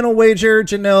know the final wager.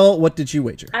 Janelle, what did you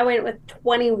wager? I went with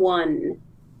 21.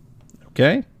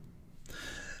 Okay.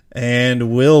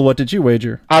 And Will, what did you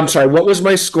wager? I'm sorry, what was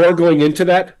my score going into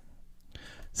that?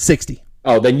 60.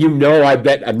 Oh, then I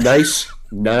bet a nice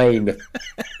 9.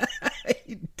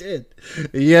 You did.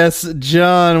 Yes,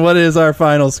 John, what is our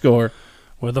final score?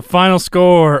 With a final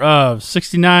score of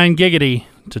 69 giggity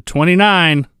to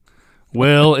 29,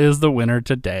 Will is the winner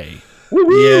today.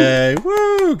 Woo-hoo. Yay.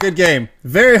 Woo! Good game.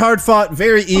 Very hard fought,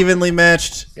 very evenly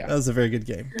matched. Yeah. That was a very good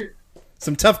game.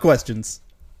 Some tough questions.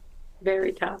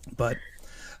 Very tough. But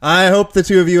I hope the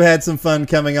two of you had some fun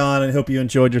coming on and hope you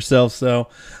enjoyed yourself. So,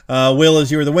 Will,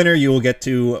 as you are the winner, you will get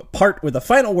to part with the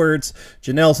final words.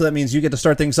 Janelle, so that means you get to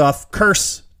start things off.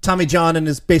 Curse Tommy John and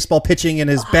his baseball pitching and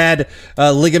his bad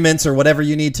ligaments or whatever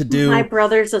you need to do. My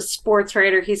brother's a sports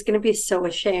writer. He's going to be so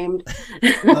ashamed.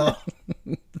 Oh,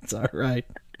 it's all right.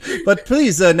 But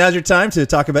please, now's your time to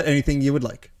talk about anything you would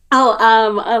like.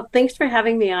 Thanks for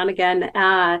having me on again.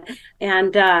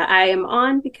 And I am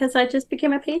on because I just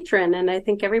became a patron, and I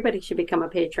think everybody should become a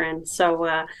patron.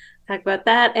 So talk about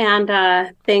that.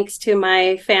 And thanks to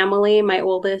my family. My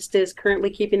oldest is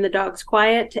currently keeping the dogs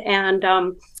quiet, and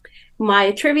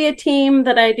my trivia team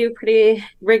that I do pretty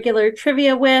regular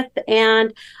trivia with,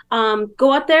 and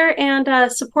go out there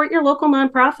and support your local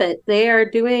nonprofit. They are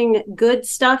doing good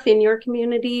stuff in your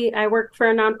community. I work for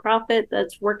a nonprofit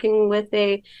that's working with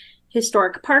a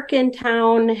historic park in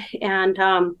town,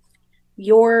 and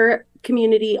your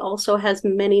community also has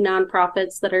many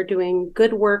nonprofits that are doing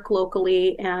good work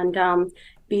locally, and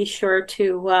be sure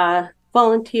to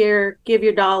volunteer, give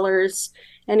your dollars,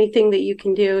 anything that you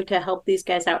can do to help these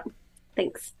guys out.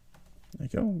 Thanks. There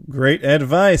you go. Great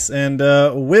advice. And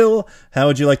Will, how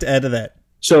would you like to add to that?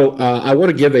 So I want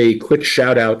to give a quick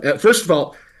shout out. First of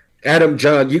all, Adam,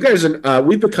 John, you guys,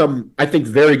 we've become, I think,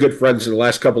 very good friends in the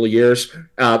last couple of years.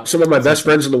 Some of my best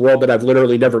friends in the world that I've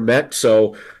literally never met.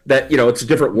 So that, it's a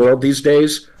different world these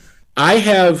days. I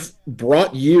have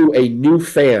brought you a new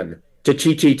fan to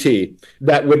TTT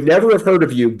that would never have heard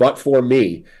of you but for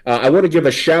me. I want to give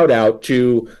a shout out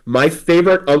to my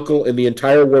favorite uncle in the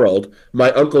entire world,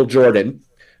 my Uncle Jordan.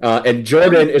 And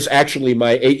Jordan is actually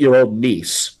my 8-year-old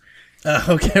niece.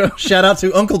 Okay, well, shout out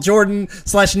to Uncle Jordan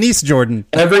 / niece Jordan.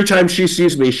 Every time she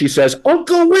sees me, she says,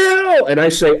 Uncle Will! And I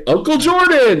say, Uncle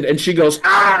Jordan! And she goes,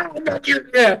 not you.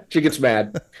 Yeah. She gets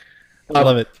mad. I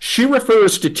love it. She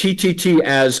refers to TTT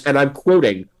as, and I'm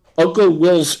quoting, Uncle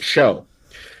Will's show.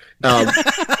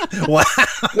 Wow.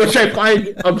 Which I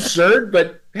find absurd,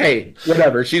 but hey,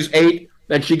 whatever. She's 8,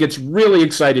 and she gets really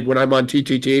excited when I'm on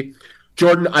TTT.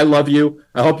 Jordan, I love you.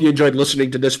 I hope you enjoyed listening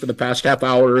to this for the past half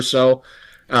hour or so.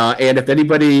 And if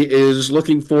anybody is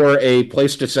looking for a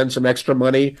place to send some extra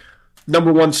money,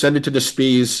 number one, send it to the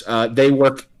Spees. They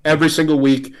work every single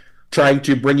week trying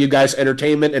to bring you guys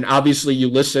entertainment, and obviously you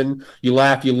listen, you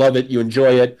laugh, you love it, you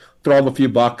enjoy it. Throw them a few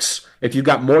bucks. If you've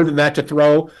got more than that to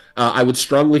throw, I would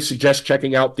strongly suggest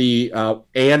checking out the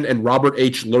Anne and Robert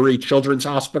H. Lurie Children's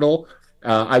Hospital.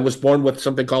 I was born with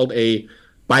something called a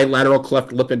bilateral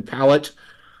cleft lip and palate.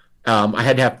 I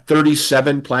had to have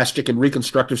 37 plastic and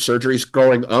reconstructive surgeries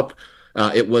growing up.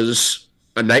 It was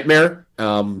a nightmare.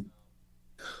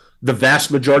 The vast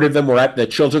majority of them were at the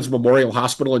Children's Memorial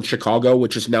Hospital in Chicago,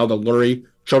 which is now the Lurie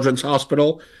Children's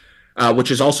Hospital. which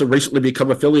has also recently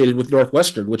become affiliated with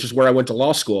Northwestern, which is where I went to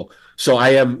law school. So I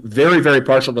am very, very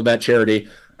partial to that charity.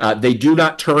 They do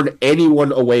not turn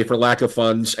anyone away for lack of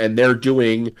funds, and they're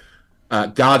doing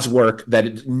God's work that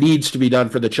it needs to be done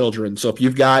for the children. So if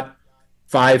you've got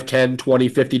 $5, $10,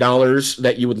 $20, $50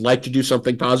 that you would like to do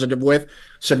something positive with,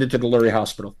 send it to the Lurie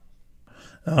Hospital.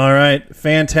 All right.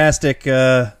 Fantastic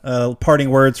parting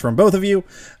words from both of you.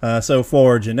 So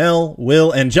for Janelle,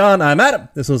 Will, and John, I'm Adam.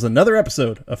 This was another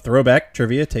episode of Throwback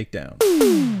Trivia Takedown.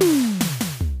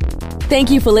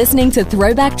 Thank you for listening to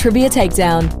Throwback Trivia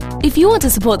Takedown. If you want to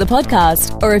support the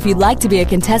podcast, or if you'd like to be a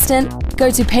contestant,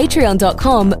 go to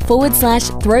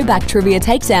patreon.com/Throwback Trivia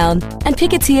Takedown and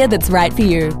pick a tier that's right for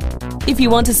you. If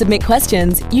you want to submit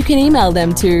questions, you can email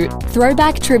them to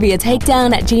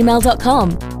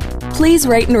throwbacktriviatakedown@gmail.com. Please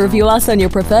rate and review us on your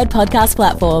preferred podcast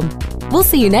platform. We'll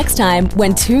see you next time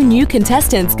when 2 new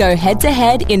contestants go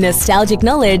head-to-head in nostalgic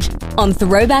knowledge on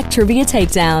Throwback Trivia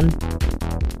Takedown.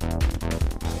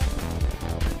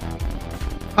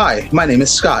 Hi, my name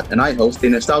is Scott, and I host a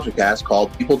nostalgia cast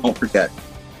called People Don't Forget.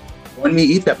 Join me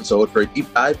each episode for a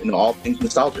deep dive into all things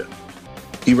nostalgia.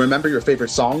 Do you remember your favorite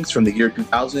songs from the year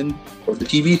 2000 or the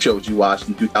TV shows you watched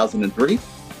in 2003? If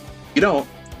you don't,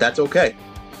 that's okay.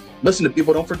 Listen to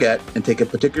People Don't Forget and take a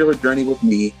particular journey with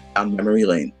me down memory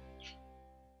lane.